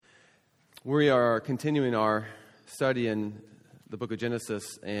We are continuing our study in the book of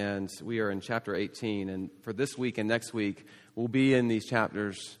Genesis, and we are in chapter 18. And for this week and next week, we'll be in these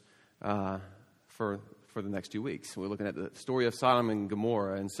chapters for the next 2 weeks. We're looking at the story of Sodom and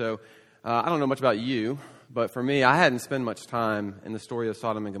Gomorrah. And so I don't know much about you, but for me, I hadn't spent much time in the story of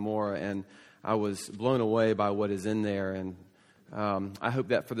Sodom and Gomorrah, and I was blown away by what is in there. And I hope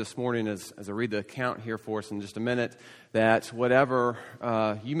that for this morning, as I read the account here for us in just a minute, that whatever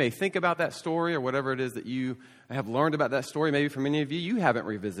you may think about that story or whatever it is that you have learned about that story, maybe for many of you, you haven't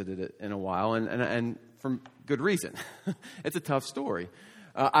revisited it in a while, and for good reason. It's a tough story.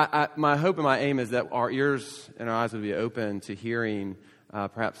 My hope and my aim is that our ears and our eyes would be open to hearing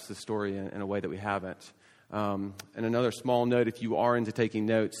perhaps the story in a way that we haven't. And another small note, if you are into taking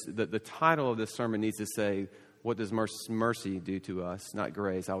notes, the title of this sermon needs to say, "What does mercy do to us?" Not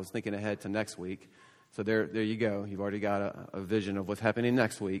grace. I was thinking ahead to next week. So there you go. You've already got a vision of what's happening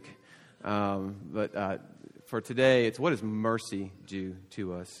next week. But for today, it's what does mercy do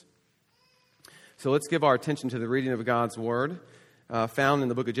to us? So let's give our attention to the reading of God's Word found in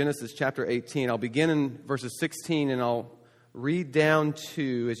the book of Genesis, chapter 18. I'll begin in verses 16, and I'll read down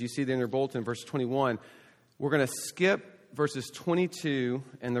to, as you see there in your bulletin, verse 21. We're going to skip verses 22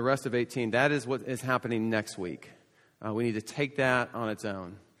 and the rest of 18, that is what is happening next week. We need to take that on its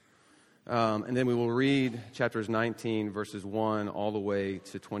own. And then we will read chapters 19, verses 1 all the way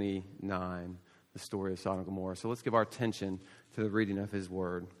to 29, the story of Sodom and Gomorrah. So let's give our attention to the reading of His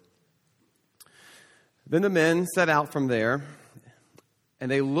Word. Then the men set out from there, and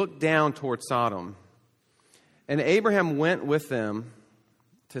they looked down toward Sodom. And Abraham went with them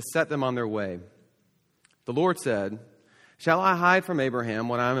to set them on their way. The Lord said, "Shall I hide from Abraham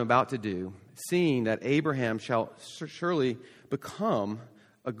what I am about to do, seeing that Abraham shall surely become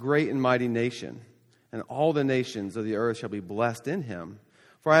a great and mighty nation, and all the nations of the earth shall be blessed in him?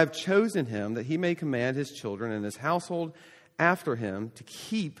 For I have chosen him that he may command his children and his household after him to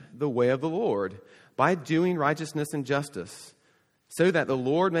keep the way of the Lord by doing righteousness and justice, so that the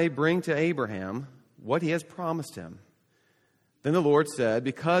Lord may bring to Abraham what he has promised him." Then the Lord said,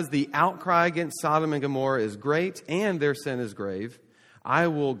 "Because the outcry against Sodom and Gomorrah is great and their sin is grave, I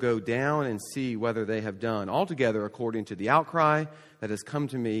will go down and see whether they have done altogether according to the outcry that has come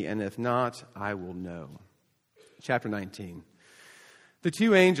to me, and if not, I will know." Chapter 19. The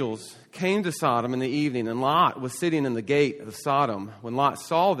two angels came to Sodom in the evening, and Lot was sitting in the gate of Sodom. When Lot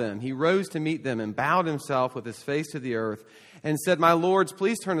saw them, he rose to meet them and bowed himself with his face to the earth and said, "My lords,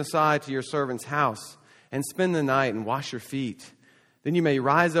 please turn aside to your servant's house and spend the night and wash your feet. Then you may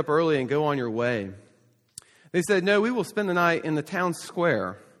rise up early and go on your way." They said, "No, we will spend the night in the town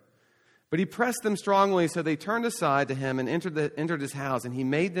square." But he pressed them strongly, so they turned aside to him and entered his house. And he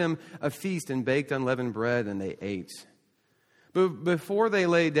made them a feast and baked unleavened bread, and they ate. But before they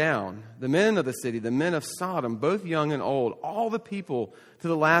lay down, the men of the city, the men of Sodom, both young and old, all the people to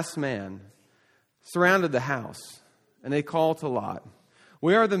the last man, surrounded the house. And they called to Lot,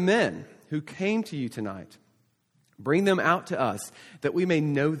 "Where are the men who came to you tonight? Bring them out to us, that we may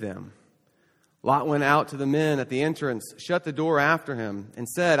know them." Lot went out to the men at the entrance, shut the door after him, and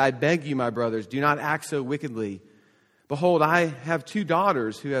said, "I beg you, my brothers, do not act so wickedly. Behold, I have 2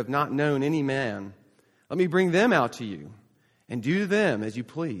 daughters who have not known any man. Let me bring them out to you, and do to them as you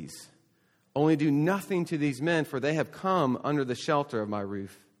please. Only do nothing to these men, for they have come under the shelter of my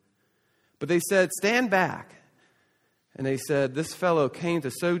roof." But they said, "Stand back." And they said, "This fellow came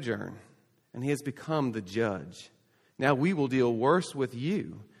to sojourn, and he has become the judge. Now we will deal worse with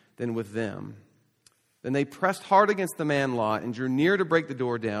you than with them." Then they pressed hard against the man Lot and drew near to break the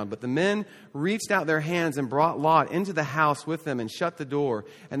door down. But the men reached out their hands and brought Lot into the house with them and shut the door.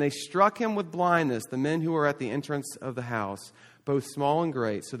 And they struck him with blindness, the men who were at the entrance of the house, both small and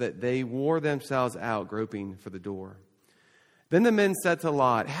great, so that they wore themselves out groping for the door. Then the men said to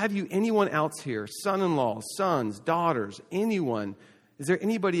Lot, "Have you anyone else here, son-in-law, sons, daughters, anyone? Is there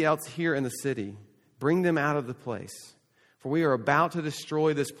anybody else here in the city? Bring them out of the place. For we are about to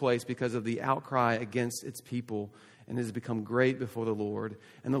destroy this place because of the outcry against its people, and it has become great before the Lord,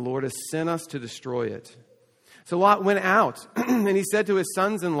 and the Lord has sent us to destroy it." So Lot went out, and he said to his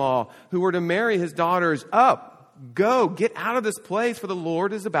sons-in-law, who were to marry his daughters, "Up, go, get out of this place, for the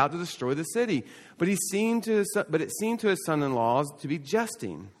Lord is about to destroy the city." But it seemed to his son-in-laws to be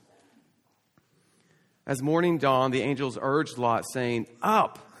jesting. As morning dawned, the angels urged Lot, saying,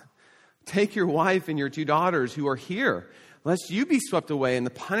 "Up, take your wife and your 2 daughters who are here, lest you be swept away in the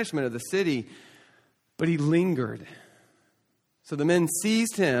punishment of the city." But he lingered. So the men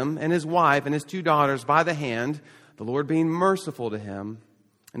seized him and his wife and his 2 daughters by the hand, the Lord being merciful to him,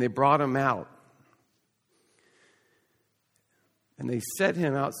 and they brought him out. And they set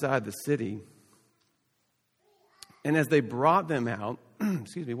him outside the city. And as they brought them out,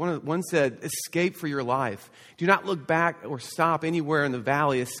 one said, escape for your life. Do not look back or stop anywhere in the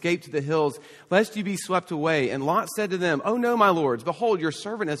valley. Escape to the hills, lest you be swept away. And Lot said to them, oh no, my lords, behold, your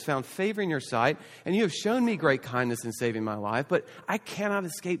servant has found favor in your sight, and you have shown me great kindness in saving my life. But I cannot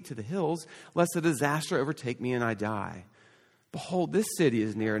escape to the hills, lest a disaster overtake me and I die. Behold, this city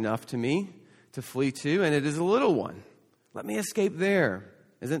is near enough to me to flee to, and it is a little one. Let me escape there.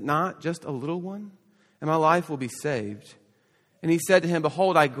 Is it not just a little one? And my life will be saved. And he said to him,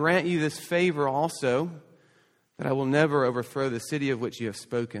 behold, I grant you this favor also, that I will never overthrow the city of which you have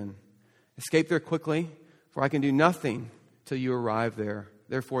spoken. Escape there quickly, for I can do nothing till you arrive there.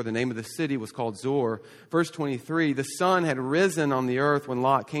 Therefore, the name of the city was called Zor. Verse 23, the sun had risen on the earth when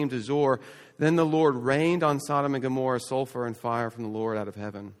Lot came to Zor. Then the Lord rained on Sodom and Gomorrah sulfur and fire from the Lord out of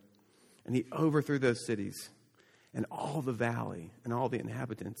heaven. And he overthrew those cities and all the valley and all the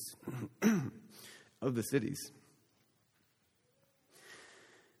inhabitants of the cities.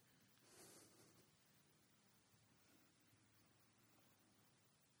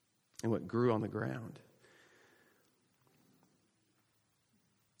 And what grew on the ground.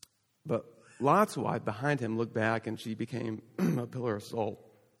 But Lot's wife behind him looked back, and she became a pillar of salt.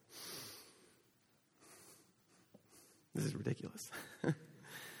 This is ridiculous.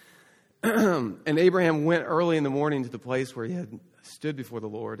 And Abraham went early in the morning to the place where he had stood before the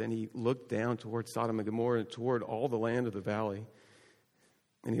Lord, and he looked down toward Sodom and Gomorrah and toward all the land of the valley.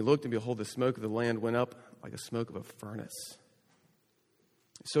 And he looked, and behold, the smoke of the land went up like the smoke of a furnace.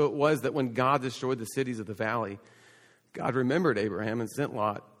 So it was that when God destroyed the cities of the valley, God remembered Abraham and sent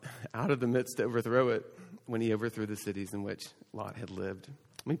Lot out of the midst to overthrow it when he overthrew the cities in which Lot had lived.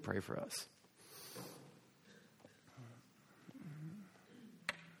 Let me pray for us.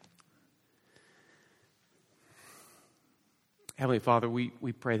 Heavenly Father, we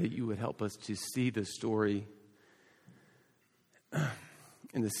pray that you would help us to see this story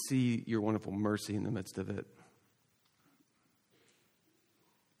and to see your wonderful mercy in the midst of it.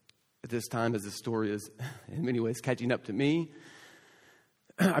 At this time, as the story is in many ways catching up to me,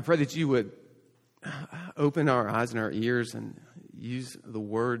 I pray that you would open our eyes and our ears and use the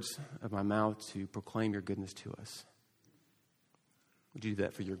words of my mouth to proclaim your goodness to us. Would you do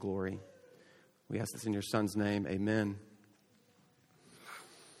that for your glory? We ask this in your Son's name. Amen.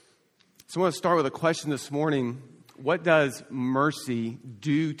 So I want to start with a question this morning. What does mercy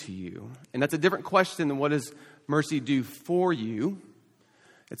do to you? And that's a different question than what does mercy do for you.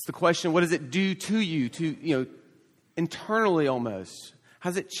 It's the question, what does it do to you, internally almost? How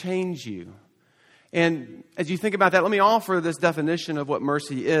does it change you? And as you think about that, let me offer this definition of what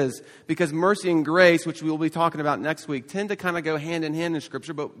mercy is, because mercy and grace, which we'll be talking about next week, tend to kind of go hand in hand in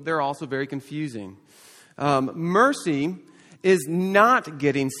Scripture, but they're also very confusing. Mercy is not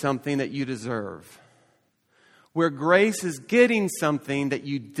getting something that you deserve, where grace is getting something that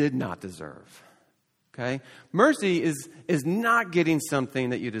you did not deserve. Okay? Mercy is not getting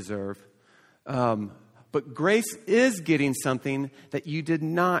something that you deserve, but grace is getting something that you did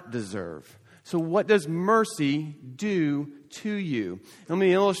not deserve. So what does mercy do to you? Let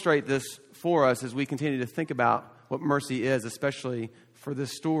me illustrate this for us as we continue to think about what mercy is, especially for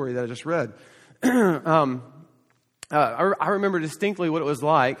this story that I just read. I remember distinctly what it was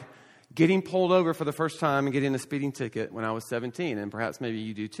like getting pulled over for the first time and getting a speeding ticket when I was 17, and perhaps maybe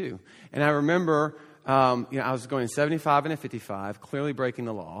you do too. And I remember, I was going 75 and a 55, clearly breaking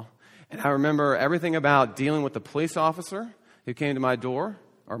the law. And I remember everything about dealing with the police officer who came to my door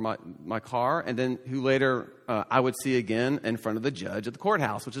or my car, and then who later I would see again in front of the judge at the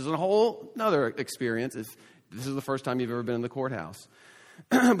courthouse, which is a whole other experience if this is the first time you've ever been in the courthouse.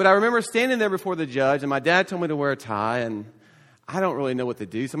 But I remember standing there before the judge, and my dad told me to wear a tie, and I don't really know what to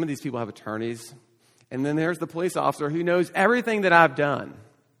do. Some of these people have attorneys. And then there's the police officer who knows everything that I've done.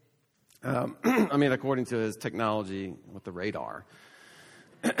 According to his technology with the radar.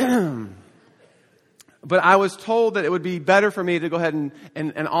 But I was told that it would be better for me to go ahead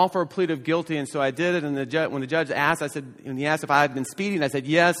and offer a plea of guilty, and so I did it. And when the judge asked, when he asked if I had been speeding, I said,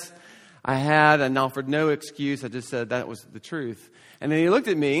 yes, I had, and offered no excuse. I just said that was the truth. And then he looked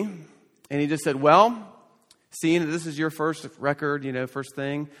at me, and he just said, well, seeing that this is your first record, first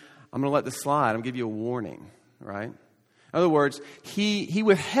thing, I'm going to let this slide. I'm going to give you a warning, right? In other words, he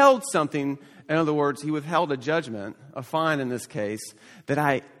withheld something. In other words, he withheld a judgment, a fine in this case, that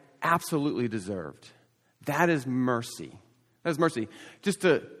I absolutely deserved. That is mercy. That is mercy. Just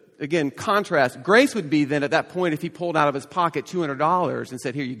to, again, contrast, grace would be then at that point if he pulled out of his pocket $200 and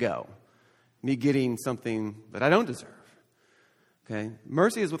said, here you go. Me getting something that I don't deserve. Okay?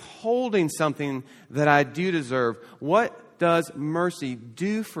 Mercy is withholding something that I do deserve. What does mercy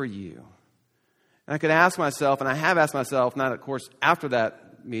do for you? And I could ask myself, and I have asked myself, not of course after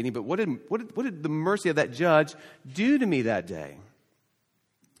that meeting, but what did the mercy of that judge do to me that day?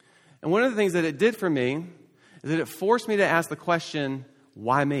 And one of the things that it did for me is that it forced me to ask the question,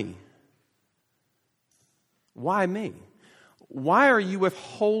 why me? Why me? Why are you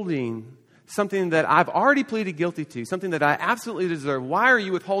withholding something that I've already pleaded guilty to, something that I absolutely deserve? Why are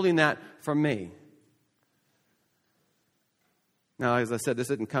you withholding that from me? Now, as I said, this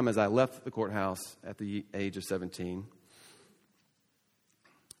didn't come as I left the courthouse at the age of 17.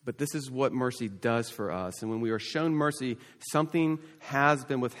 But this is what mercy does for us. And when we are shown mercy, something has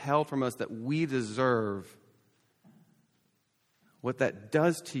been withheld from us that we deserve. What that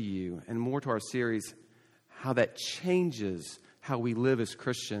does to you, and more to our series, how that changes how we live as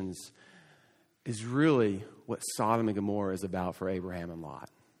Christians, is really what Sodom and Gomorrah is about for Abraham and Lot.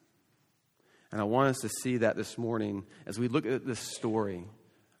 And I want us to see that this morning as we look at this story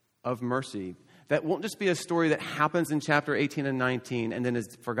of mercy. That won't just be a story that happens in chapter 18 and 19 and then is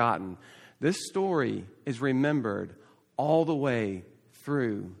forgotten. This story is remembered all the way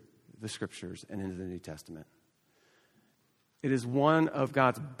through the Scriptures and into the New Testament. It is one of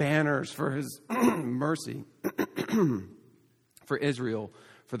God's banners for His mercy for Israel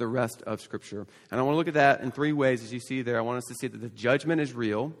for the rest of Scripture. And I want to look at that in three ways as you see there. I want us to see that the judgment is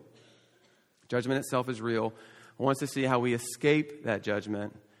real. Judgment itself is real. I want us to see how we escape that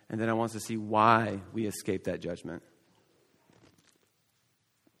judgment. And then I want us to see why we escape that judgment.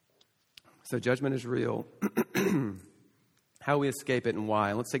 So judgment is real. How we escape it and why.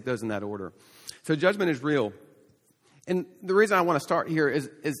 And let's take those in that order. So judgment is real. And the reason I want to start here is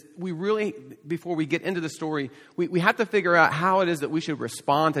we really, before we get into the story, we have to figure out how it is that we should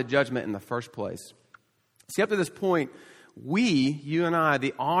respond to judgment in the first place. See, up to this point, you and I,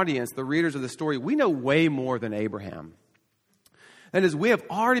 the audience, the readers of the story, we know way more than Abraham. That is, we have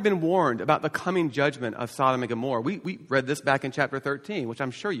already been warned about the coming judgment of Sodom and Gomorrah. We read this back in chapter 13, which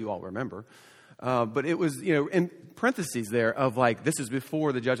I'm sure you all remember. But it was, in parentheses there of like, this is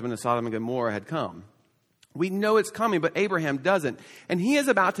before the judgment of Sodom and Gomorrah had come. We know it's coming, but Abraham doesn't. And he is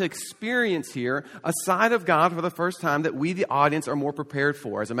about to experience here a side of God for the first time that we, the audience, are more prepared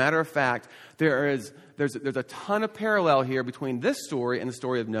for. As a matter of fact, there's a ton of parallel here between this story and the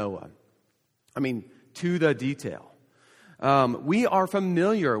story of Noah. I mean, to the detail. We are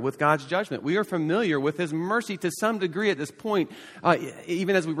familiar with God's judgment. We are familiar with His mercy to some degree at this point,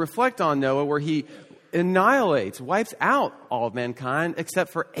 even as we reflect on Noah, where He wipes out all of mankind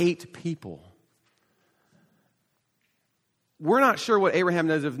except for 8 people. We're not sure what Abraham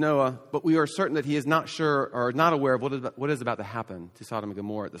knows of Noah, but we are certain that he is not sure or not aware of what is about to happen to Sodom and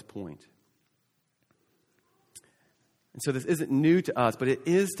Gomorrah at this point. And so this isn't new to us, but it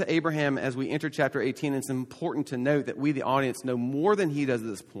is to Abraham as we enter chapter 18. It's important to note that we, the audience, know more than he does at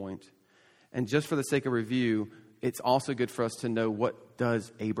this point. And just for the sake of review, it's also good for us to know, what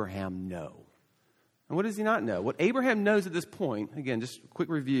does Abraham know? And what does he not know? What Abraham knows at this point, again, just a quick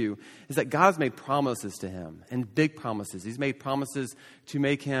review, is that God has made promises to him, and big promises. He's made promises to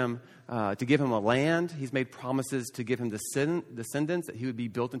make him, to give him a land. He's made promises to give him descendants, that he would be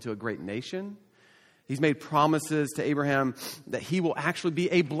built into a great nation. He's made promises to Abraham that he will actually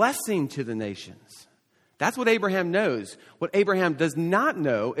be a blessing to the nations. That's what Abraham knows. What Abraham does not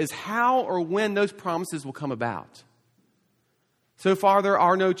know is how or when those promises will come about. So far, there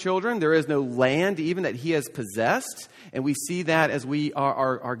are no children. There is no land even that he has possessed. And we see that as we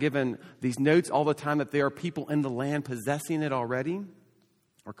are given these notes all the time that there are people in the land possessing it already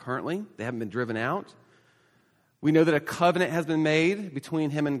or currently. They haven't been driven out. We know that a covenant has been made between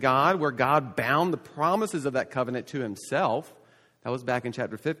him and God, where God bound the promises of that covenant to himself. That was back in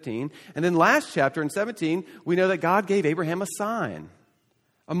chapter 15. And then last chapter in 17, we know that God gave Abraham a sign,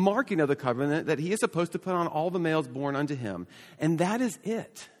 a marking of the covenant that he is supposed to put on all the males born unto him. And that is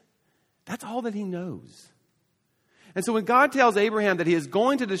it. That's all that he knows. And so when God tells Abraham that he is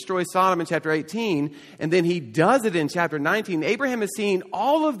going to destroy Sodom in chapter 18, and then he does it in chapter 19, Abraham is seeing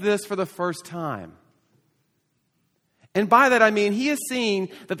all of this for the first time. And by that I mean he is seeing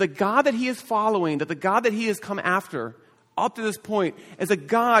that the God that he is following, that the God that he has come after up to this point, is a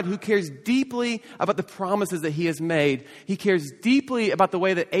God who cares deeply about the promises that he has made. He cares deeply about the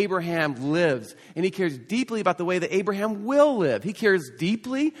way that Abraham lives. And he cares deeply about the way that Abraham will live. He cares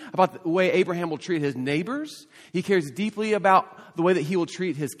deeply about the way Abraham will treat his neighbors. He cares deeply about the way that he will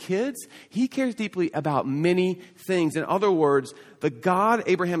treat his kids. He cares deeply about many things. In other words, the God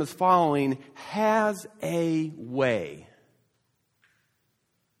Abraham is following has a way.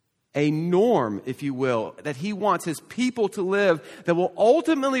 a norm, if you will, that he wants his people to live that will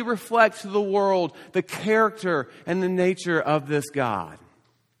ultimately reflect to the world the character and the nature of this God.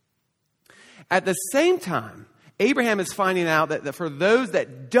 At the same time, Abraham is finding out that for those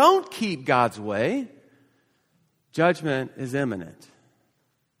that don't keep God's way, judgment is imminent.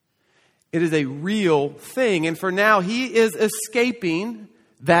 It is a real thing. And for now, he is escaping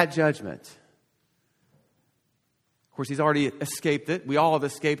that judgment. Of course, he's already escaped it. We all have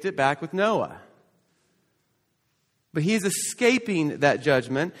escaped it back with Noah. But he is escaping that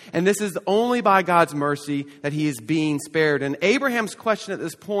judgment. And this is only by God's mercy that he is being spared. And Abraham's question at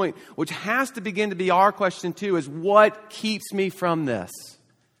this point, which has to begin to be our question too, is what keeps me from this?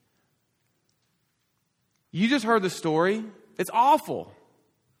 You just heard the story. It's awful.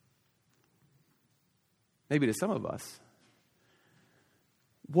 Maybe to some of us.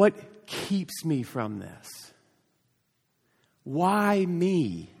 What keeps me from this? Why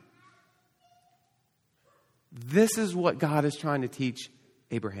me? This is what God is trying to teach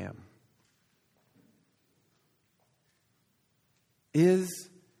Abraham. Is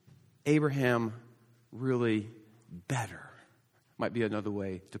Abraham really better? Might be another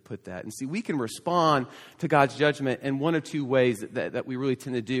way to put that. And see, we can respond to God's judgment in one of two ways that we really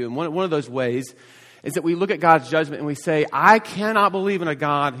tend to do. And one of those ways is that we look at God's judgment and we say, I cannot believe in a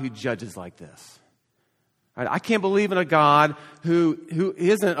God who judges like this. Right? I can't believe in a God who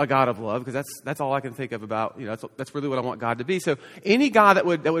isn't a God of love, because that's all I can think of about, that's really what I want God to be. So any God that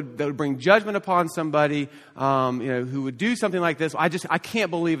would bring judgment upon somebody, who would do something like this, I can't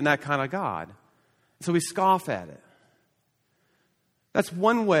believe in that kind of God. So we scoff at it. That's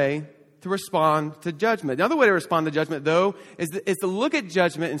one way to respond to judgment. Another way to respond to judgment, though, is to look at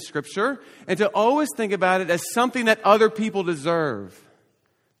judgment in Scripture and to always think about it as something that other people deserve.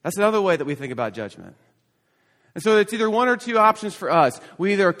 That's another way that we think about judgment. And so it's either one or two options for us.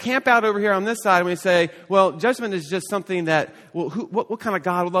 We either camp out over here on this side and we say, well, judgment is just something that, what kind of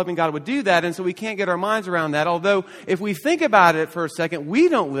God, loving God would do that? And so we can't get our minds around that. Although, if we think about it for a second, we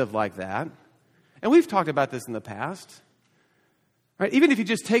don't live like that. And we've talked about this in the past. Right? Even if you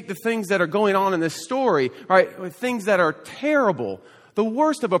just take the things that are going on in this story, right, things that are terrible, the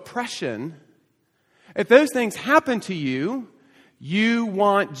worst of oppression, if those things happen to you, you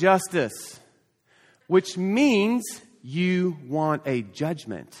want justice, which means you want a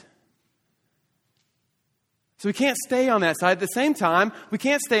judgment. So we can't stay on that side. At the same time, we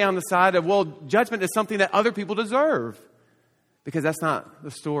can't stay on the side of, well, judgment is something that other people deserve, because that's not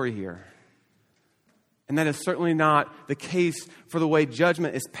the story here. And that is certainly not the case for the way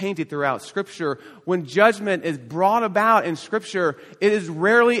judgment is painted throughout Scripture. When judgment is brought about in Scripture, it is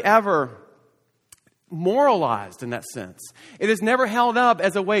rarely ever moralized in that sense. It is never held up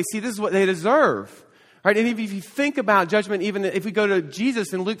as a way, see, this is what they deserve. Right? And if you think about judgment, even if we go to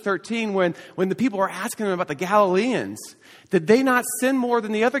Jesus in Luke 13, when the people are asking him about the Galileans, did they not sin more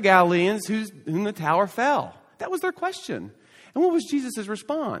than the other Galileans whom the tower fell? That was their question. And what was Jesus'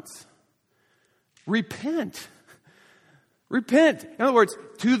 response? Repent. Repent. In other words,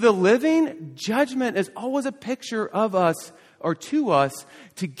 to the living, judgment is always a picture of us, or to us,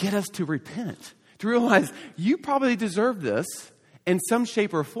 to get us to repent. To realize you probably deserve this in some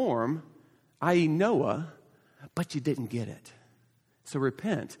shape or form, i.e. Noah, but you didn't get it. So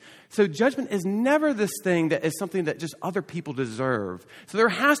repent. So judgment is never this thing that is something that just other people deserve. So there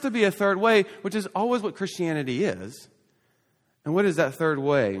has to be a third way, which is always what Christianity is. And what is that third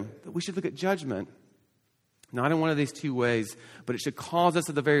way? That we should look at judgment, not in one of these two ways, but it should cause us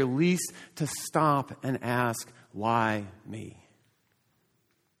at the very least to stop and ask, why me?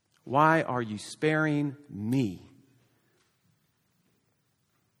 Why are you sparing me?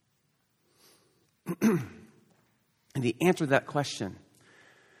 And the answer to that question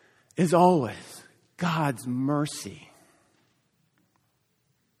is always God's mercy.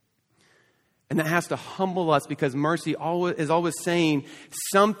 And that has to humble us, because mercy is always saying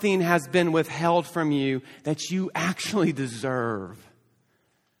something has been withheld from you that you actually deserve.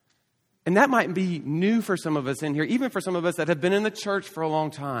 And that might be new for some of us in here, even for some of us that have been in the church for a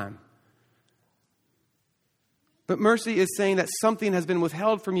long time. But mercy is saying that something has been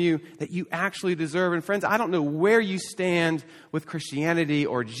withheld from you that you actually deserve. And friends, I don't know where you stand with Christianity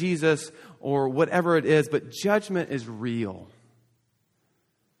or Jesus or whatever it is, but judgment is real.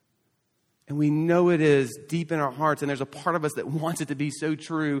 And we know it is deep in our hearts, and there's a part of us that wants it to be so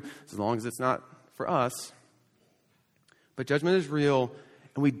true, as long as it's not for us. But judgment is real,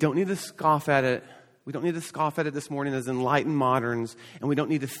 and we don't need to scoff at it. We don't need to scoff at it this morning as enlightened moderns, and we don't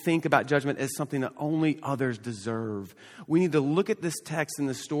need to think about judgment as something that only others deserve. We need to look at this text and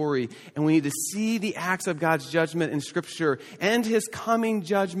the story, and we need to see the acts of God's judgment in Scripture and His coming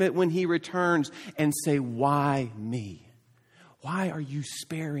judgment when He returns and say, why me? Why are you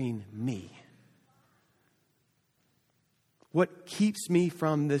sparing me? What keeps me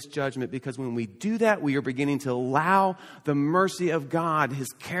from this judgment? Because when we do that, we are beginning to allow the mercy of God, His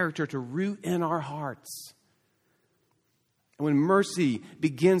character, to root in our hearts. And when mercy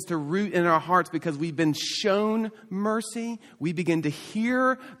begins to root in our hearts because we've been shown mercy, we begin to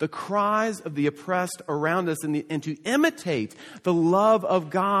hear the cries of the oppressed around us and to imitate the love of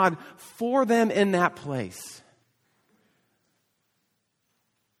God for them in that place.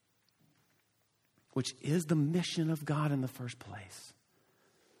 Which is the mission of God in the first place.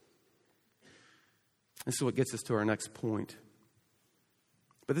 This is what gets us to our next point.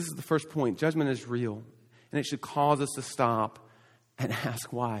 But this is the first point. Judgment is real. And it should cause us to stop and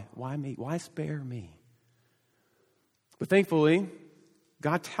ask why. Why me? Why spare me? But thankfully,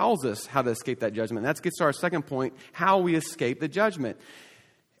 God tells us how to escape that judgment. That gets to our second point, how we escape the judgment.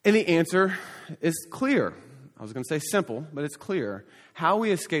 And the answer is clear. I was going to say simple, but it's clear. How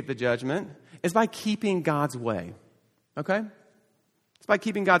we escape the judgment is by keeping God's way. Okay? It's by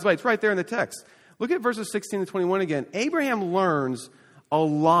keeping God's way. It's right there in the text. Look at verses 16 to 21 again. Abraham learns a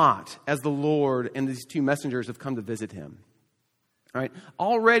lot as the Lord and these two messengers have come to visit him. All right?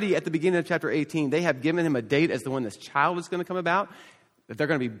 Already at the beginning of chapter 18, they have given him a date as to when this child is going to come about. That they're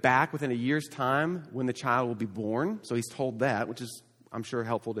going to be back within a year's time when the child will be born. So he's told that, which is, I'm sure,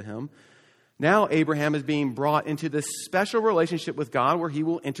 helpful to him. Now Abraham is being brought into this special relationship with God where he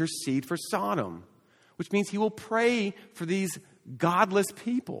will intercede for Sodom, which means he will pray for these godless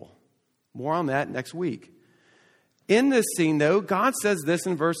people. More on that next week. In this scene, though, God says this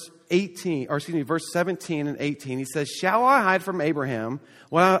in verse 17 and 18. He says, "Shall I hide from Abraham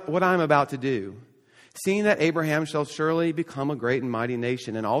what I am about to do? Seeing that Abraham shall surely become a great and mighty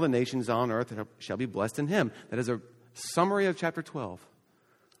nation, and all the nations on earth shall be blessed in him." That is a summary of chapter 12.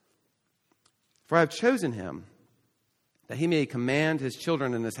 "For I have chosen him, that he may command his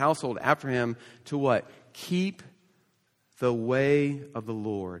children and his household after him to" what? "Keep the way of the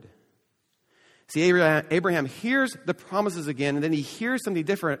Lord." See, Abraham hears the promises again, and then he hears something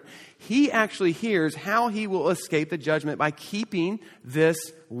different. He actually hears how he will escape the judgment by keeping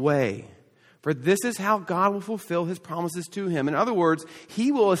this way. For this is how God will fulfill His promises to him. In other words,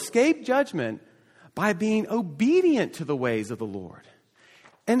 he will escape judgment by being obedient to the ways of the Lord.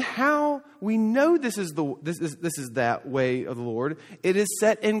 And how we know this is that way of the Lord, it is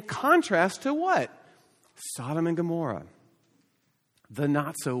set in contrast to what? Sodom and Gomorrah. The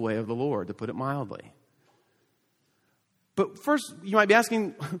not-so way of the Lord, to put it mildly. But first, you might be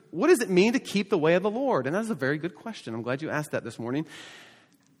asking, what does it mean to keep the way of the Lord? And that is a very good question. I'm glad you asked that this morning.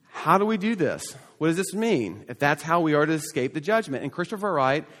 How do we do this? What does this mean? If that's how we are to escape the judgment. And Christopher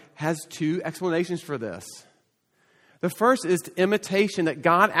Wright has two explanations for this. The first is imitation, that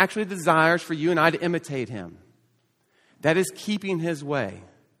God actually desires for you and I to imitate Him. That is keeping His way.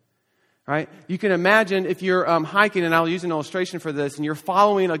 Right? You can imagine if you're hiking, and I'll use an illustration for this, and you're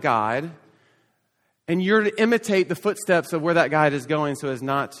following a guide, and you're to imitate the footsteps of where that guide is going so as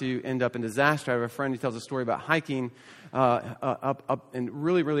not to end up in disaster. I have a friend who tells a story about hiking up in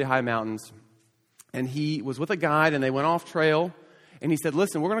really, really high mountains. And he was with a guide, and they went off trail. And he said,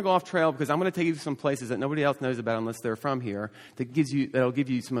 "Listen, we're going to go off trail because I'm going to take you to some places that nobody else knows about unless they're from here. That'll give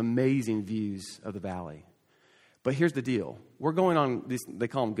you some amazing views of the valley. But here's the deal. We're going on these, they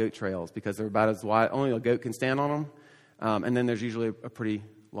call them goat trails because they're about as wide, only a goat can stand on them. And then there's usually a pretty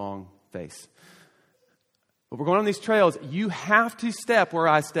long face. But we're going on these trails. You have to step where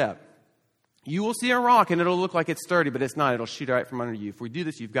I step. You will see a rock and it'll look like it's sturdy, but it's not. It'll shoot right from under you. If we do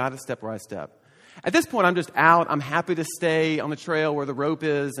this, you've got to step where I step." At this point, I'm just out. I'm happy to stay on the trail where the rope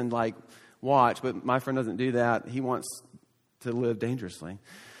is and watch. But my friend doesn't do that. He wants to live dangerously.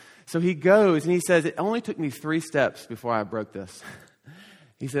 So he goes and he says, "It only took me 3 steps before I broke this."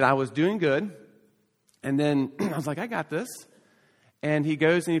 He said, "I was doing good. And then I was like, I got this." And he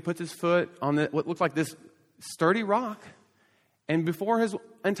goes and he puts his foot on what looks like this sturdy rock. And before his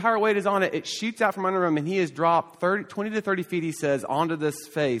entire weight is on it, it shoots out from under him. And he has dropped 20 to 30 feet, he says, onto this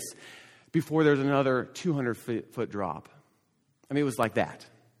face before there's another 200-foot drop. I mean, it was like that.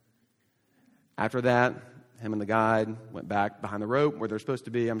 After that, him and the guide went back behind the rope where they're supposed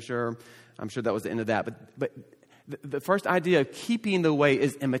to be, I'm sure. I'm sure that was the end of that. But the first idea of keeping the way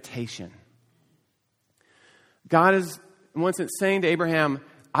is imitation. God is, in one sense, saying to Abraham,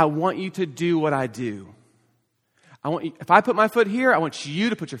 "I want you to do what I do. If I put my foot here, I want you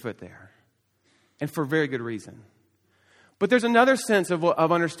to put your foot there. and for very good reason. But there's another sense of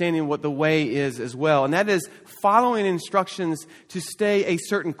understanding what the way is as well, and that is following instructions to stay a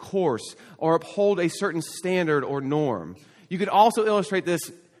certain course or uphold a certain standard or norm. You could also illustrate this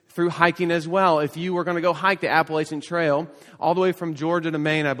through hiking as well. If you were going to go hike the Appalachian Trail all the way from Georgia to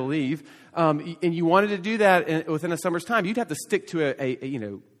Maine, I believe, and you wanted to do that within a summer's time, you'd have to stick to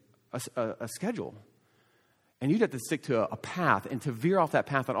a schedule. And you'd have to stick to a path, and to veer off that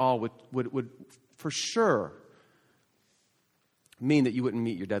path at all would for sure mean that you wouldn't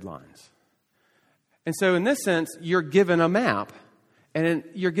meet your deadlines. And so in this sense, you're given a map, and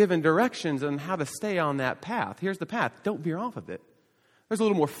you're given directions on how to stay on that path. Here's the path. Don't veer off of it. There's a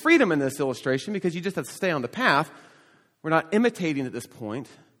little more freedom in this illustration because you just have to stay on the path. We're not imitating at this point.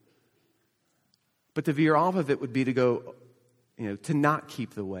 But to veer off of it would be to go, to not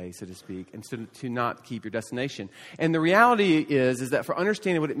keep the way, so to speak, and to not keep your destination. And the reality is that for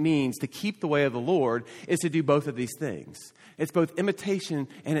understanding what it means to keep the way of the Lord is to do both of these things. It's both imitation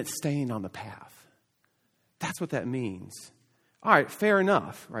and it's staying on the path. That's what that means. All right, fair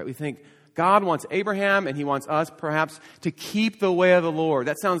enough, right? We think God wants Abraham and he wants us perhaps to keep the way of the Lord.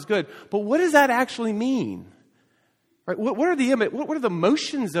 That sounds good. But what does that actually mean? Right? What are the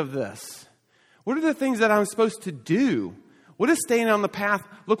motions of this? What are the things that I'm supposed to do? What does staying on the path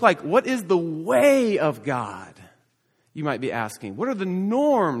look like? What is the way of God? You might be asking. What are the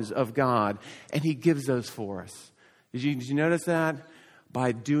norms of God? And he gives those for us. Did you notice that?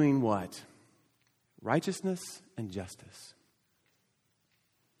 By doing what? Righteousness and justice.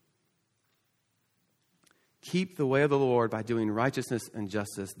 Keep the way of the Lord by doing righteousness and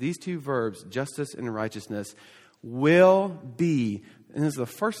justice. These two verbs, justice and righteousness, will be, and this is the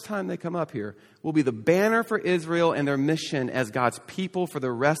first time they come up here, will be the banner for Israel and their mission as God's people for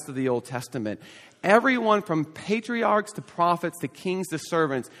the rest of the Old Testament. Everyone from patriarchs to prophets to kings to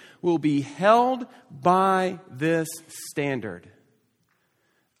servants will be held by this standard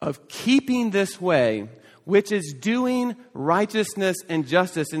of keeping this way, which is doing righteousness and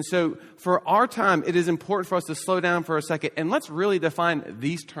justice. And so for our time, it is important for us to slow down for a second and let's really define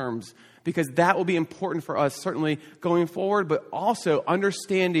these terms, because that will be important for us certainly going forward, but also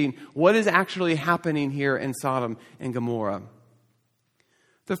understanding what is actually happening here in Sodom and Gomorrah.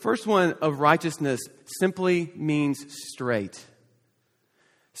 The first one of righteousness simply means straight.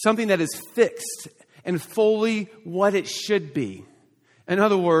 Something that is fixed and fully what it should be. In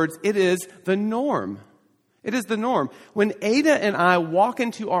other words, it is the norm. It is the norm. When Ada and I walk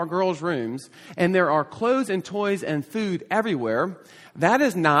into our girls' rooms and there are clothes and toys and food everywhere, that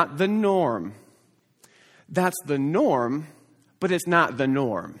is not the norm. That's the norm, but it's not the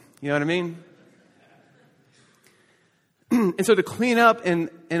norm. You know what I mean? And so to clean up in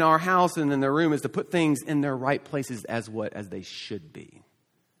our house and in their room is to put things in their right places as they should be.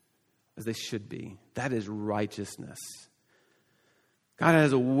 As they should be. That is righteousness. God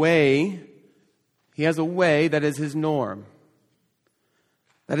has a way. He has a way that is his norm.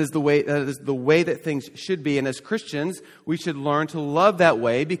 That is the way that things should be. And as Christians, we should learn to love that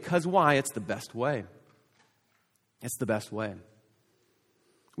way because why? It's the best way. It's the best way.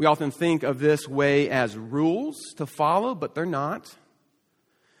 We often think of this way as rules to follow, but they're not.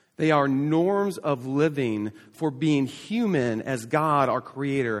 They are norms of living for being human as God, our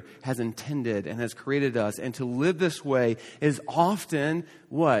Creator, has intended and has created us. And to live this way is often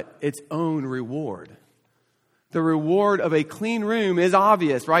what? Its own reward. The reward of a clean room is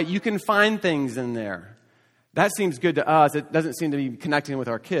obvious, right? You can find things in there. That seems good to us. It doesn't seem to be connecting with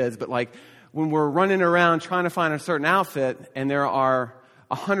our kids, but like when we're running around trying to find a certain outfit and there are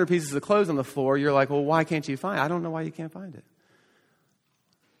 100 pieces of clothes on the floor, you're like, well, why can't you find it? I don't know why you can't find it.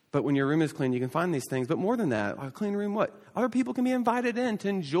 But when your room is clean, you can find these things. But more than that, a clean room, what? Other people can be invited in to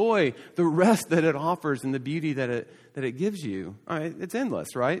enjoy the rest that it offers and the beauty that it gives you. All right, it's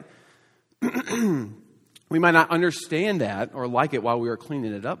endless, right? We might not understand that or like it while we are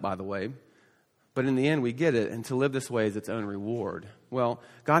cleaning it up, by the way. But in the end, we get it. And to live this way is its own reward. Well,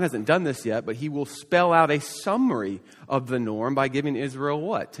 God hasn't done this yet, but he will spell out a summary of the norm by giving Israel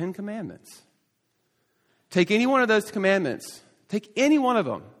what? 10 commandments. Take any one of those commandments. Take any one of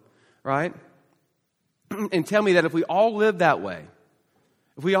them, right? And tell me that if we all lived that way,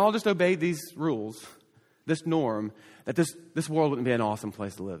 if we all just obeyed these rules, this norm, that this world wouldn't be an awesome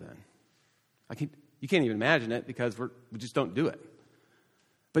place to live in. You can't even imagine it because we just don't do it.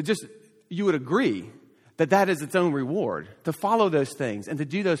 But just, you would agree that is its own reward. To follow those things and to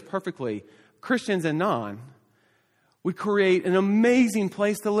do those perfectly, Christians and non, would create an amazing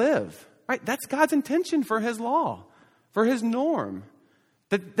place to live. Right? That's God's intention for his law, for his norm.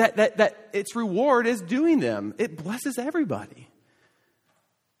 That its reward is doing them. It blesses everybody.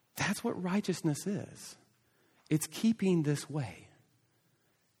 That's what righteousness is. It's keeping this way.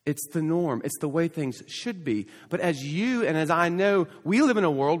 It's the norm. It's the way things should be. But as you and as I know, we live in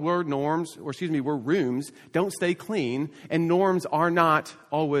a world where where rooms don't stay clean and norms are not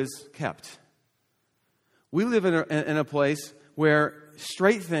always kept. We live in a place where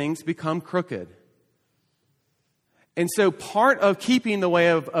straight things become crooked. And so part of keeping the way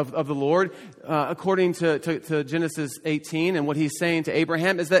of the Lord, according to Genesis 18 and what he's saying to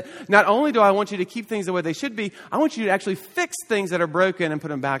Abraham, is that not only do I want you to keep things the way they should be, I want you to actually fix things that are broken and put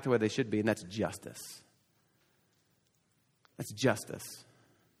them back to where they should be. And that's justice. That's justice.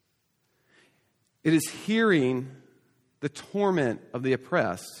 It is hearing the torment of the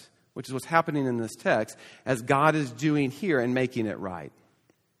oppressed, which is what's happening in this text, as God is doing here and making it right.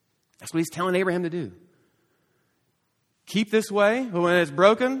 That's what he's telling Abraham to do. Keep this way, but when it's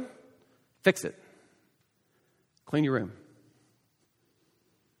broken, fix it. Clean your room.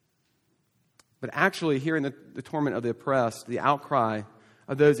 But actually, hearing the torment of the oppressed, the outcry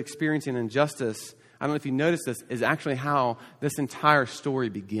of those experiencing injustice, I don't know if you noticed this, is actually how this entire story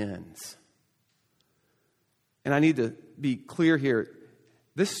begins. And I need to be clear here.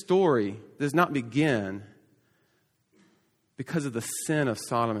 This story does not begin because of the sin of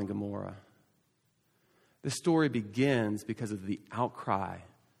Sodom and Gomorrah. The story begins because of the outcry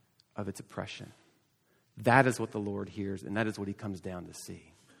of its oppression. That is what the Lord hears, and that is what he comes down to see.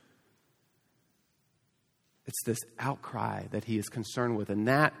 It's this outcry that he is concerned with, and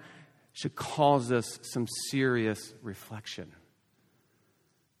that should cause us some serious reflection.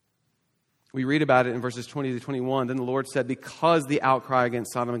 We read about it in verses 20 to 21. Then the Lord said, because the outcry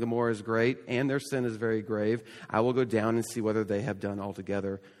against Sodom and Gomorrah is great, and their sin is very grave, I will go down and see whether they have done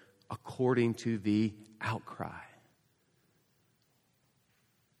altogether according to the outcry.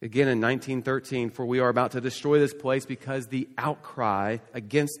 Again in 19:13, for we are about to destroy this place because the outcry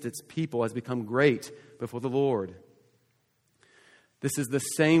against its people has become great before the Lord. This is the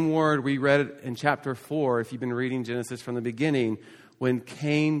same word we read in chapter 4, if you've been reading Genesis from the beginning, when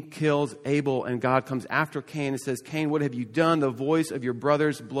Cain kills Abel and God comes after Cain and says, Cain, what have you done? The voice of your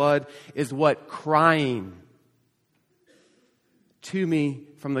brother's blood is what? Crying to me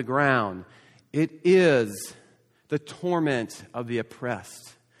from the ground. It is the torment of the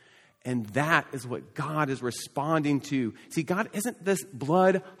oppressed. And that is what God is responding to. See, God isn't this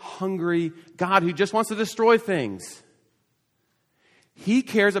blood-hungry God who just wants to destroy things. He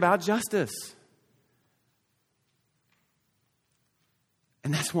cares about justice.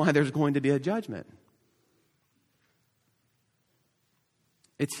 And that's why there's going to be a judgment.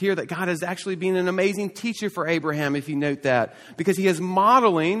 It's here that God is actually being an amazing teacher for Abraham, if you note that, because he is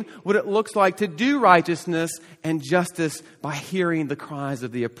modeling what it looks like to do righteousness and justice by hearing the cries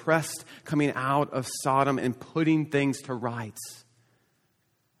of the oppressed coming out of Sodom and putting things to rights.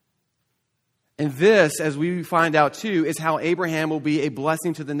 And this, as we find out too, is how Abraham will be a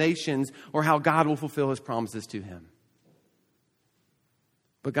blessing to the nations, or how God will fulfill his promises to him.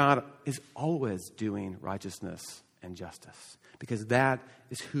 But God is always doing righteousness and justice, because that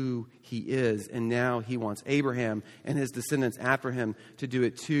is who he is. And now he wants Abraham and his descendants after him to do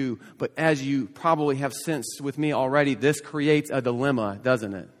it too. But as you probably have sensed with me already, this creates a dilemma,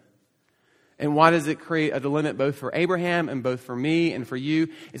 doesn't it? And why does it create a dilemma both for Abraham and both for me and for you?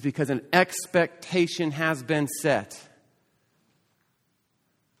 It's because an expectation has been set.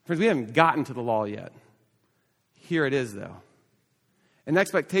 Friends, we haven't gotten to the law yet. Here it is, though. An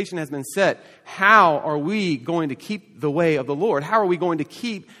expectation has been set. How are we going to keep the way of the Lord? How are we going to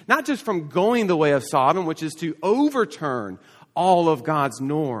keep, not just from going the way of Sodom, which is to overturn all of God's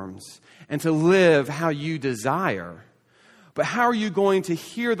norms and to live how you desire, but how are you going to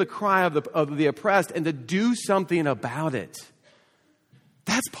hear the cry of the oppressed and to do something about it?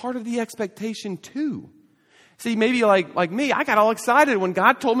 That's part of the expectation too. See, maybe like me, I got all excited when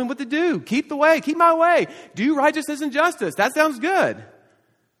God told me what to do. Keep the way, keep my way. Do righteousness and justice. That sounds good.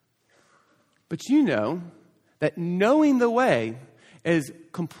 But you know that knowing the way is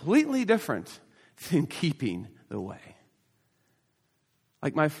completely different than keeping the way.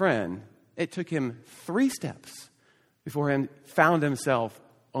 Like my friend, it took him 3 steps before he found himself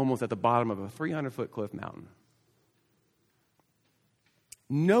almost at the bottom of a 300-foot cliff mountain.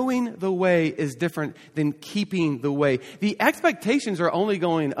 Knowing the way is different than keeping the way. The expectations are only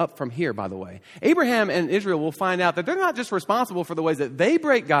going up from here, by the way. Abraham and Israel will find out that they're not just responsible for the ways that they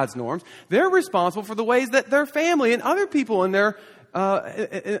break God's norms. They're responsible for the ways that their family and other people in their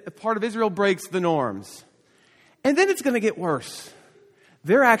part of Israel breaks the norms. And then it's going to get worse.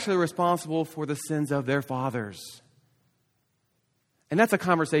 They're actually responsible for the sins of their fathers. And that's a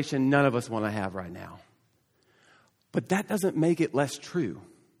conversation none of us want to have right now. But that doesn't make it less true.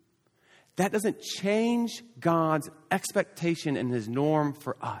 that doesn't change God's expectation and his norm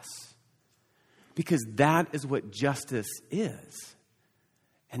for us. Because that is what justice is.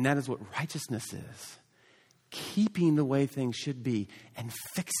 And that is what righteousness is. Keeping the way things should be and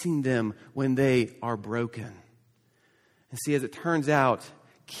fixing them when they are broken. And see, as it turns out,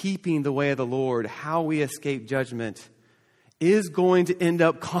 keeping the way of the Lord, how we escape judgment, is going to end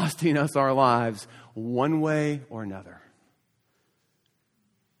up costing us our lives one way or another.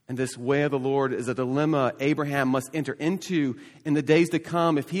 And this way of the Lord is a dilemma Abraham must enter into in the days to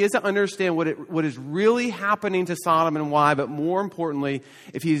come if he is to understand what is really happening to Sodom and why, but more importantly,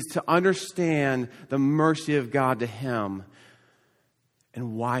 if he is to understand the mercy of God to him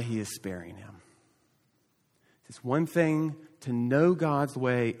and why he is sparing him. It's one thing to know God's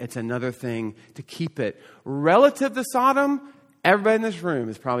way. It's another thing to keep it. Relative to Sodom, everybody in this room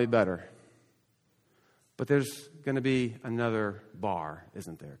is probably better. But there's going to be another bar,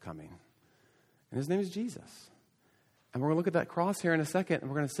 isn't there, coming? And his name is Jesus. And we're going to look at that cross here in a second, and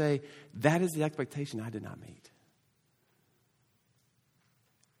we're going to say, that is the expectation I did not meet.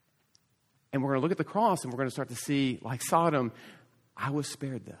 And we're going to look at the cross, and we're going to start to see, like Sodom, I was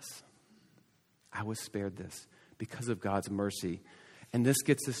spared this. I was spared this because of God's mercy. And this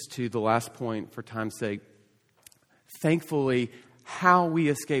gets us to the last point for time's sake. Thankfully, how we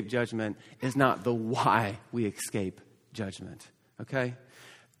escape judgment is not the why we escape judgment. Okay?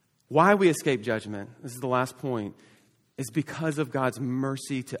 Why we escape judgment, this is the last point, is because of God's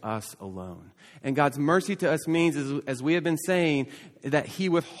mercy to us alone. And God's mercy to us means, as we have been saying, that he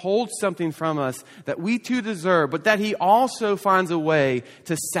withholds something from us that we too deserve, but that he also finds a way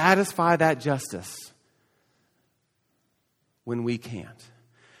to satisfy that justice when we can't.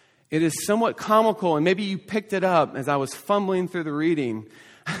 It is somewhat comical, and maybe you picked it up as I was fumbling through the reading,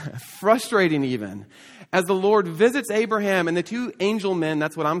 frustrating even, as the Lord visits Abraham and the two angel men,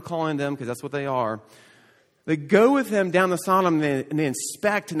 that's what I'm calling them because that's what they are. They go with him down to Sodom and they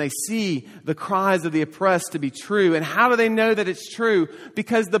inspect and they see the cries of the oppressed to be true. And how do they know that it's true?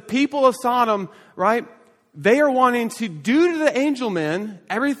 Because the people of Sodom, right, they are wanting to do to the angel men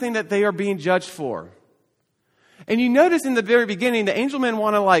everything that they are being judged for. And you notice in the very beginning, the angel men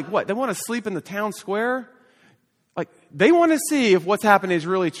want to They want to sleep in the town square. They want to see if what's happening is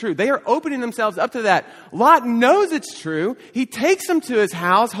really true. They are opening themselves up to that. Lot knows it's true. He takes them to his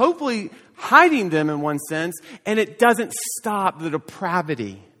house, hopefully hiding them in one sense, and it doesn't stop the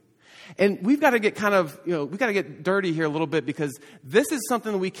depravity. And we've got to get we've got to get dirty here a little bit because this is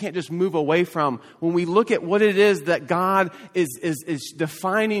something that we can't just move away from when we look at what it is that God is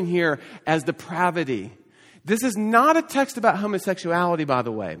defining here as depravity. This is not a text about homosexuality, by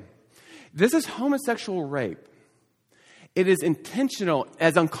the way. This is homosexual rape. It is intentional,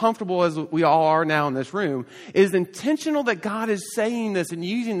 as uncomfortable as we all are now in this room. It is intentional that God is saying this and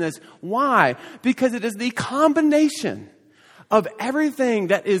using this. Why? Because it is the combination of everything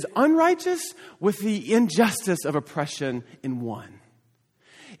that is unrighteous with the injustice of oppression in one.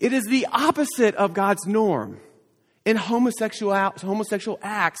 It is the opposite of God's norm in homosexual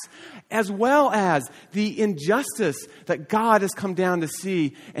acts, as well as the injustice that God has come down to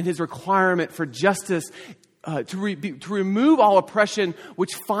see and his requirement for justice to remove all oppression,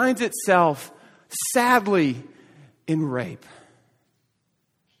 which finds itself, sadly, in rape.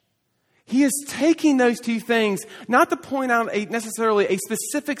 He is taking those two things, not to point out necessarily a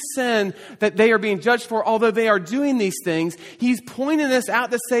specific sin that they are being judged for, although they are doing these things. He's pointing this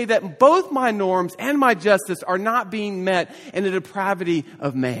out to say that both my norms and my justice are not being met in the depravity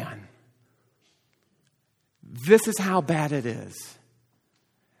of man. This is how bad it is.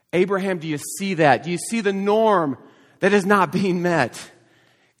 Abraham, do you see that? Do you see the norm that is not being met?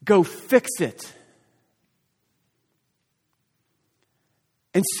 Go fix it.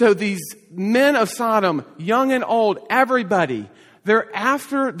 And so these men of Sodom, young and old, everybody, they're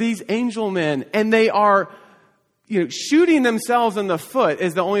after these angel men, and they are, shooting themselves in the foot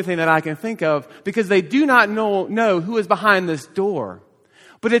is the only thing that I can think of, because they do not know who is behind this door.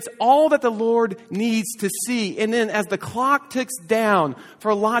 But it's all that the Lord needs to see. And then as the clock ticks down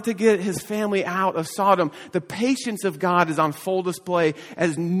for Lot to get his family out of Sodom, the patience of God is on full display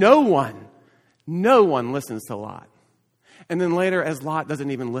as no one listens to Lot. And then later, as Lot doesn't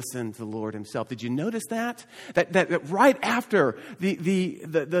even listen to the Lord himself. Did you notice that? That right after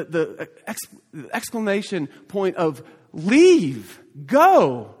the exclamation point of leave,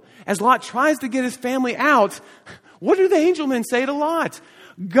 go, as Lot tries to get his family out, what do the angel men say to Lot?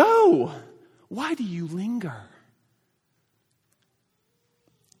 Go. Why do you linger?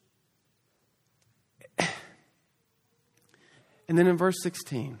 And then in verse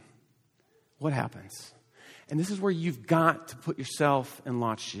 16, what happens? And this is where you've got to put yourself in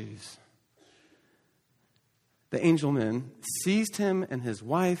Lot's shoes. the angel men seized him and his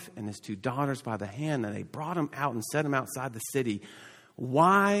wife and his 2 daughters by the hand, and they brought him out and set him outside the city.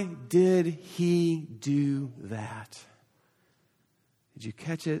 Why did he do that? Did you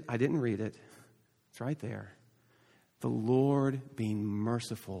catch it? I didn't read it. It's right there. The Lord being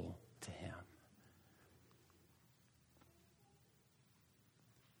merciful to him.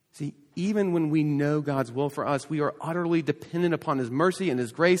 See, even when we know God's will for us, we are utterly dependent upon His mercy and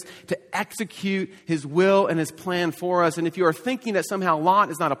His grace to execute His will and His plan for us. And if you are thinking that somehow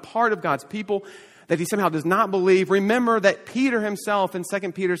Lot is not a part of God's people, that he somehow does not believe, remember that Peter himself in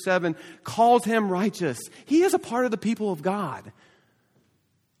 2 Peter 7 calls him righteous. He is a part of the people of God.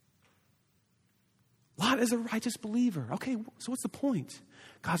 Lot is a righteous believer. Okay, so what's the point?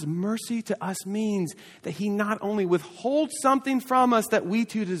 God's mercy to us means that He not only withholds something from us that we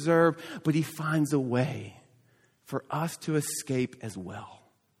too deserve, but He finds a way for us to escape as well.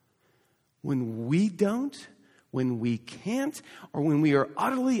 When we don't, when we can't, or when we are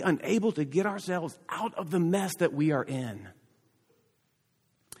utterly unable to get ourselves out of the mess that we are in.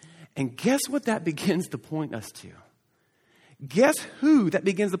 And guess what that begins to point us to? Guess who that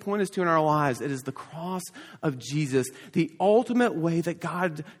begins to point us to in our lives? It is the cross of Jesus, the ultimate way that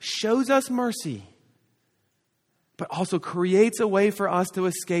God shows us mercy, but also creates a way for us to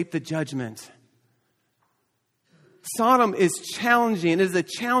escape the judgment. Sodom is challenging. It is a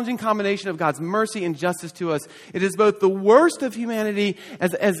challenging combination of God's mercy and justice to us. It is both the worst of humanity,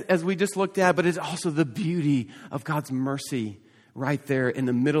 as we just looked at, but it is also the beauty of God's mercy right there in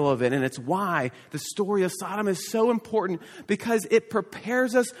the middle of it. And it's why the story of Sodom is so important, because it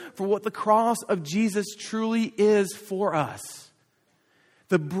prepares us for what the cross of Jesus truly is for us.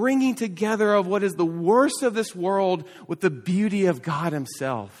 The bringing together of what is the worst of this world with the beauty of God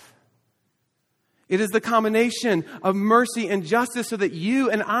Himself. It is the combination of mercy and justice so that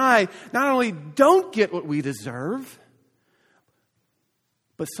you and I not only don't get what we deserve,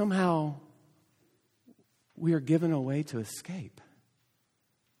 but somehow we are given a way to escape.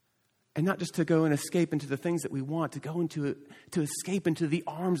 And not just to go and escape into the things that we want, to escape into the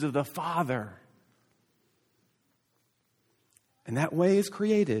arms of the Father. And that way is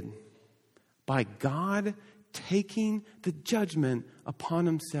created by God taking the judgment upon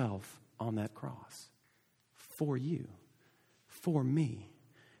Himself on that cross. For you, for me.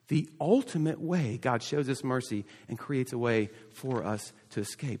 The ultimate way God shows us mercy and creates a way for us to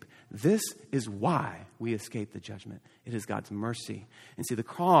escape. This is why we escape the judgment. It is God's mercy. And see, the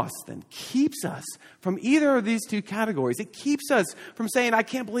cross then keeps us from either of these 2 categories. It keeps us from saying, I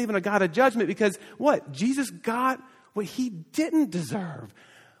can't believe in a God of judgment, because what? Jesus got what He didn't deserve.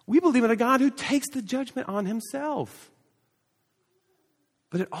 We believe in a God who takes the judgment on Himself.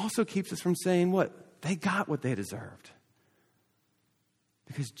 But it also keeps us from saying what? They got what they deserved.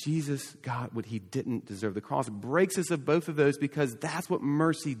 Because Jesus got what He didn't deserve. The cross breaks us of both of those, because that's what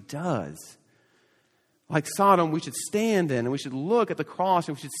mercy does. Like Sodom, we should stand in and we should look at the cross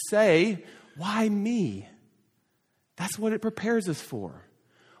and we should say, why me? That's what it prepares us for.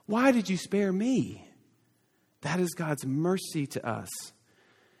 Why did you spare me? That is God's mercy to us.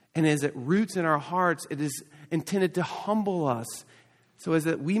 And as it roots in our hearts, it is intended to humble us so as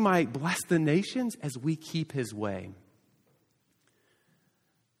that we might bless the nations as we keep His way.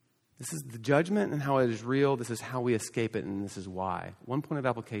 This is the judgment and how it is real. This is how we escape it, and this is why. One point of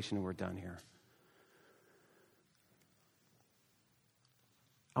application, and we're done here.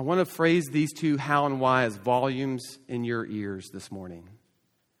 I want to phrase these 2 how and why as volumes in your ears this morning.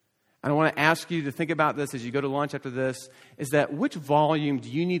 And I want to ask you to think about this as you go to lunch after this, is that which volume do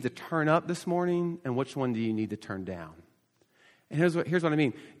you need to turn up this morning, and which one do you need to turn down? And here's what I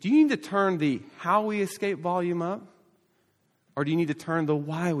mean. Do you need to turn the how we escape volume up? Or do you need to turn the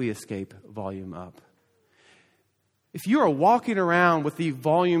why we escape volume up? If you are walking around with the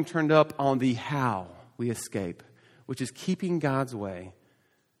volume turned up on the how we escape, which is keeping God's way,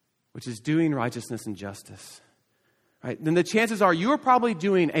 which is doing righteousness and justice, right? Then the chances are you are probably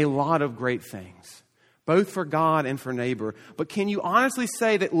doing a lot of great things, both for God and for neighbor. But can you honestly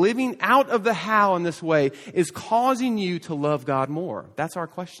say that living out of the how in this way is causing you to love God more? That's our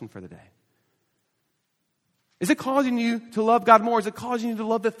question for the day. Is it causing you to love God more? Is it causing you to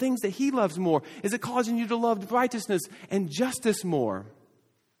love the things that He loves more? Is it causing you to love righteousness and justice more?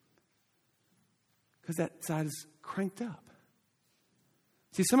 Because that side is cranked up.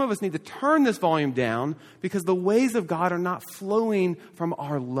 See, some of us need to turn this volume down because the ways of God are not flowing from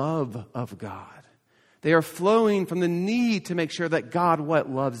our love of God. They are flowing from the need to make sure that God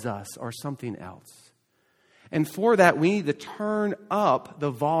loves us or something else. And for that, we need to turn up the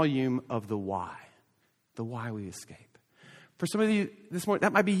volume of the why. The why we escape. For some of you this morning,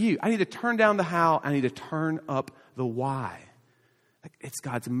 that might be you. I need to turn down the how. I need to turn up the why. It's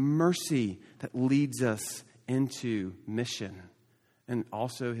God's mercy that leads us into mission. And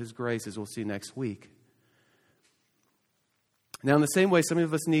also His grace, as we'll see next week. Now, in the same way, some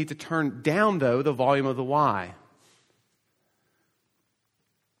of us need to turn down, though, the volume of the why.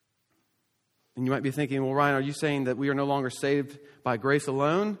 And you might be thinking, well, Ryan, are you saying that we are no longer saved by grace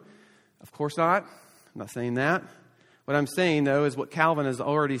alone? Of course not. I'm not saying that. What I'm saying, though, is what Calvin has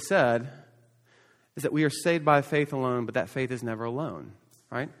already said, is that we are saved by faith alone, but that faith is never alone,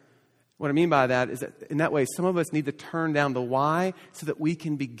 right? What I mean by that is that in that way, some of us need to turn down the why so that we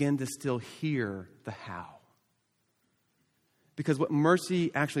can begin to still hear the how. Because what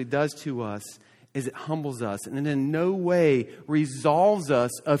mercy actually does to us is it humbles us and in no way resolves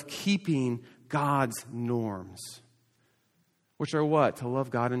us of keeping God's norms. Which are what? To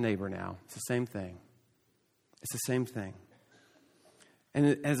love God and neighbor now. It's the same thing. It's the same thing.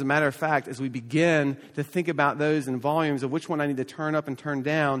 And as a matter of fact, as we begin to think about those in volumes of which one I need to turn up and turn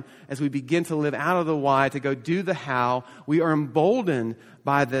down, as we begin to live out of the why to go do the how, we are emboldened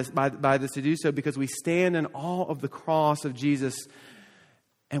by this to do so because we stand in awe of the cross of Jesus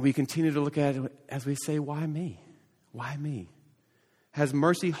and we continue to look at it as we say, why me? Why me? Has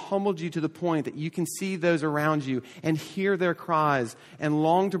mercy humbled you to the point that you can see those around you and hear their cries and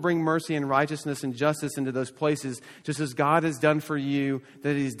long to bring mercy and righteousness and justice into those places, just as God has done for you,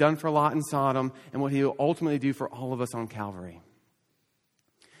 that He's done for Lot and Sodom, and what He will ultimately do for all of us on Calvary?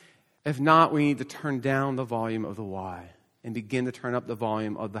 If not, we need to turn down the volume of the why and begin to turn up the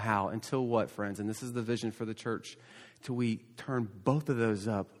volume of the how. Until what, friends? And this is the vision for the church. Till we turn both of those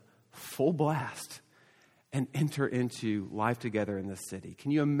up full blast and enter into life together in this city. Can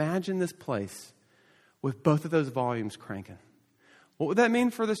you imagine this place with both of those volumes cranking? What would that mean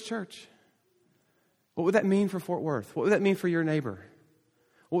for this church? What would that mean for Fort Worth? What would that mean for your neighbor?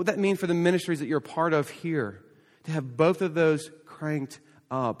 What would that mean for the ministries that you're a part of here? To have both of those cranked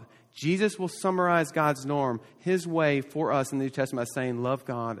up. Jesus will summarize God's norm, His way for us in the New Testament by saying, love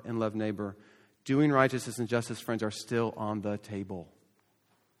God and love neighbor. Doing righteousness and justice, friends, are still on the table.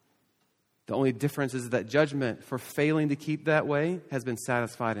 The only difference is that judgment for failing to keep that way has been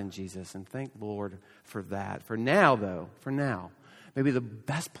satisfied in Jesus. And thank the Lord for that. For now, though, maybe the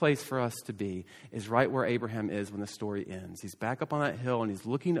best place for us to be is right where Abraham is when the story ends. He's back up on that hill and he's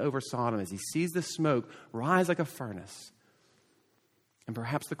looking over Sodom as he sees the smoke rise like a furnace. And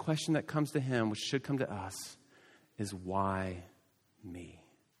perhaps the question that comes to him, which should come to us, is why me?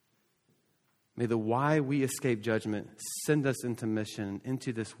 May the why we escape judgment send us into mission,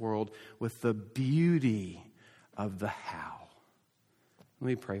 into this world, with the beauty of the how. Let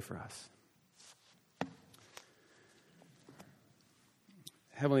me pray for us.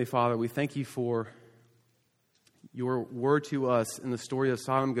 Heavenly Father, we thank you for your word to us in the story of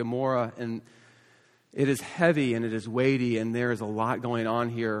Sodom and Gomorrah. And it is heavy and it is weighty and there is a lot going on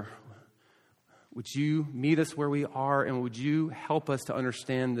here. Would you meet us where we are, and would you help us to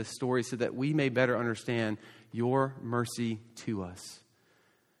understand this story so that we may better understand your mercy to us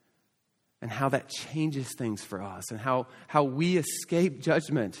and how that changes things for us and how we escape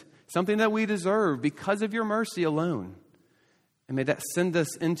judgment, something that we deserve because of your mercy alone. And may that send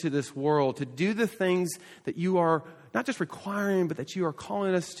us into this world to do the things that you are not just requiring, but that you are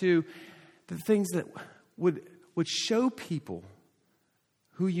calling us to, the things that would show people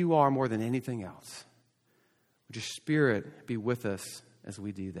who you are more than anything else. Would your Spirit be with us as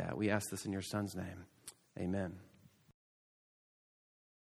we do that? We ask this in your Son's name. Amen.